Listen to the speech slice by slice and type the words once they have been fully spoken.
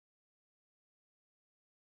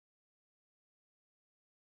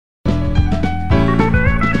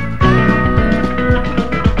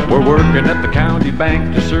working at the county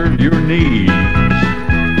bank to serve your needs.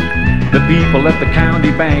 The people at the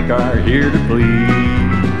county bank are here to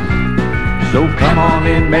please. So come on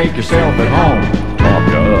in, make yourself at home. Talk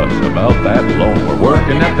to us about that loan. We're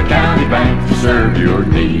working at the county bank to serve your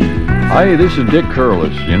needs. Hi, this is Dick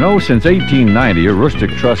Curless. You know, since 1890,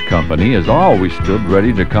 Aroostook Trust Company has always stood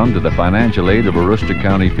ready to come to the financial aid of Aroostook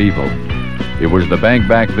County people. It was the bank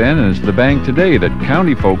back then, and it's the bank today that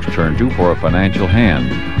county folks turn to for a financial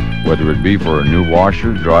hand. Whether it be for a new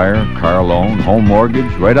washer, dryer, car loan, home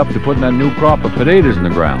mortgage, right up to putting that new crop of potatoes in the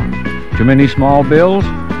ground. Too many small bills?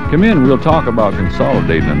 Come in, we'll talk about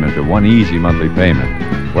consolidating them into one easy monthly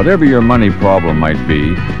payment. Whatever your money problem might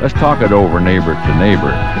be, let's talk it over neighbor to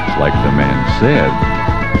neighbor, like the man said.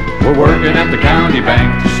 We're working at the county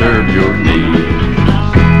bank to serve your needs.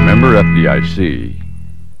 Member FDIC.